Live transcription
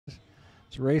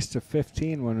It's a race to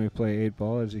 15 when we play 8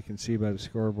 ball, as you can see by the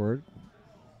scoreboard.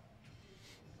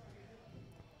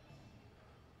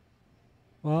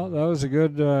 Well, that was a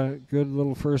good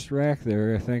little first rack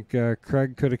there. I think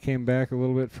Kregg could have came back a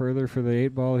little bit further for the 8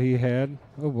 ball he had.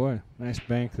 Oh boy, nice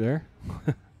bank there.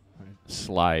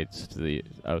 Slides to the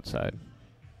outside.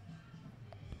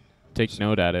 Take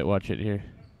note at it. Watch it here.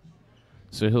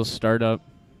 So he'll start up.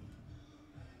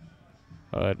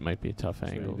 Oh, it might be a tough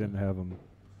angle. You didn't have him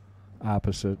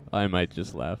opposite. I might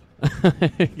just laugh.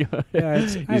 Yeah,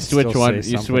 you switch one.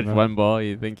 You switch one ball.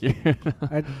 You think you?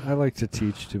 I like to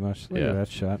teach too much. Look Yeah. at that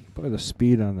shot. Boy, the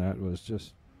speed on that was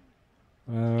just.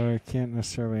 I can't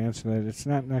necessarily answer that. It's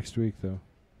not next week though,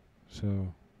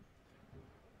 so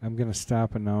I'm gonna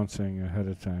stop announcing ahead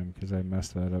of time because I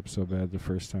messed that up so bad the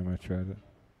first time I tried it.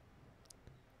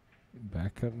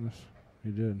 Back cutting this,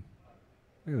 he did.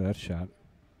 Look at that shot.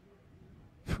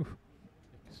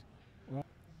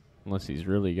 Unless he's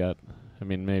really got. I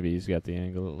mean, maybe he's got the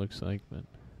angle. It looks like, but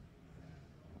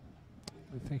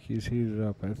I think he's heated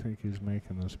up. I think he's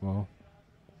making this ball.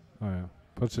 Oh yeah,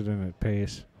 puts it in at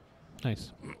pace.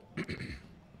 nice.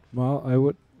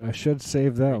 Well, I should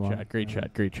save that one. Great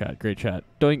shot.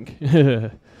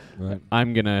 Doink. Right.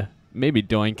 I'm gonna maybe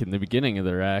doink in the beginning of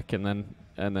the rack, and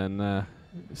then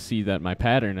see that my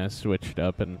pattern has switched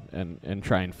up, and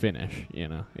try and finish.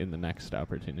 In the next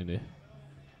opportunity.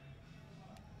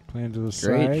 Playing to the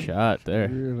side. Great shot there.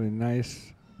 Really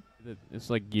nice. It's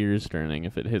like gears turning.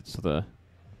 If it hits the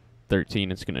 13,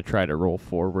 it's going to try to roll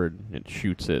forward. It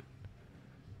shoots it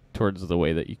towards the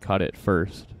way that you cut it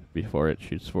first before it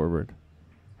shoots forward.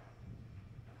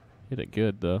 Hit it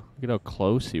good, though. Look at how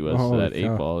close he was to that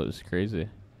 8 ball. It was crazy.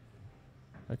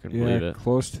 I couldn't believe it.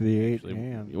 Close to the 8. Actually,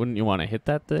 Man. wouldn't you want to hit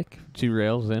that thick? 2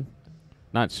 rails in?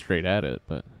 Not straight at it,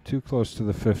 but... Too close to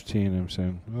the 15, I'm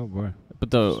saying. Oh, boy. But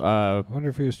though, I wonder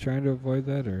if he was trying to avoid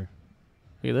that, or...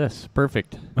 Look at this.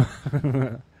 Perfect.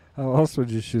 How else would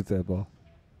you shoot that ball?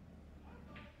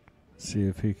 See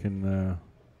if he can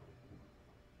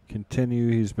continue.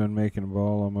 He's been making a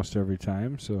ball almost every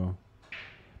time, so...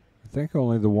 I think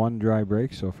only the one dry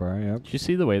break so far, yep. Did you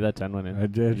see the way that 10 went in? I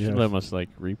did, You should yes. almost,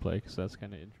 replay, because that's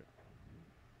kind of interesting.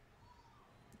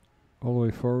 All the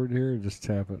way forward here, or just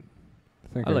tap it? I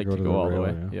think I like to go all the rail,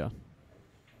 way, yeah.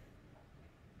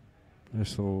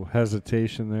 Nice little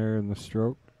hesitation there in the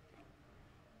stroke.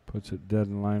 Puts it dead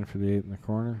in line for the 8 in the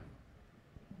corner.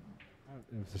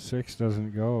 If the 6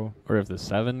 doesn't go. Or if the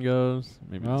 7 goes,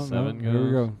 maybe the 7 goes. Here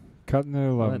we go. Cutting the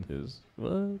 11.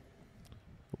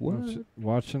 What?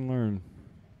 Watch and learn.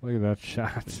 Look at that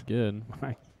shot. Good.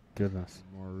 My goodness.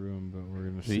 More room, but we're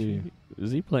going to see.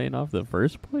 Is he playing off the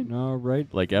first point? No, right.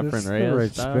 Like This Efren is the Reyes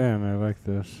right style? spin. I like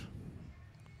this.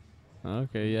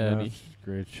 Okay, yeah. That's a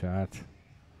great shot.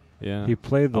 Yeah. He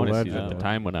played the I legend. at the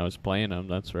time when I was playing him,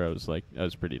 that's where I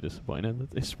was pretty disappointed that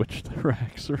they switched the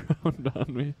racks around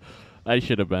on me. I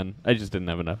just didn't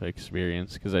have enough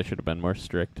experience because I should have been more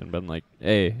strict and been like,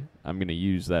 hey, I'm going to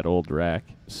use that old rack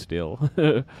still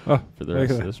for the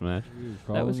rest of this match.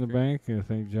 Calling the bank. I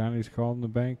think Johnny's calling the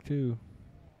bank too.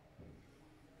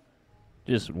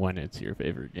 Just when it's your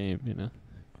favorite game,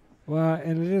 Well,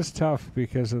 and it is tough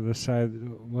because of the side.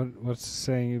 What's the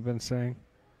saying you've been saying?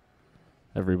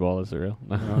 Every ball is a rail.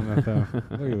 No, not that.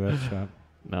 Look at that shot.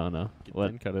 No.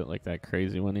 Len cut it like that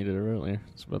crazy one he did earlier.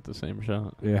 It's about the same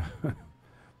shot. Yeah.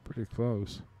 Pretty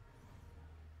close.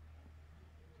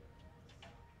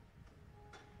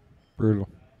 Brutal.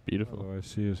 Beautiful. Although I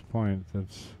see his point.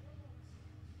 That's...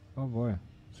 Oh, boy.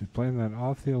 So he's playing that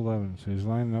off the 11. So he's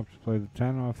lining up to play the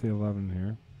 10 off the 11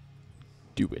 here.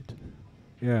 Do it.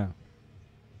 Yeah.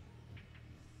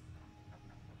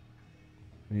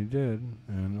 He did,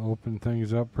 and opened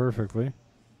things up perfectly.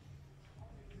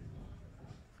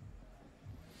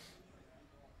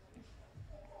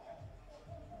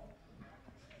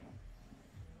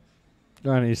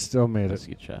 And he still made That's it. a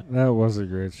good shot. That was a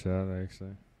great shot,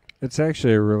 actually. It's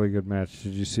actually a really good match.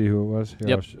 Did you see who it was? Here,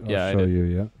 Yep. I'll Yeah, I show did. you,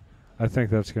 yeah. I think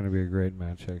that's going to be a great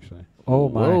match, actually. Oh,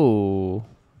 my. Whoa.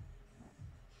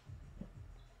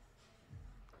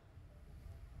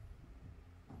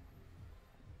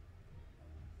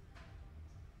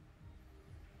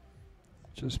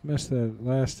 Just missed that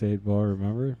last 8 ball,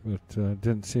 remember? But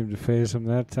didn't seem to phase him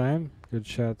that time. Good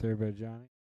shot there by Johnny.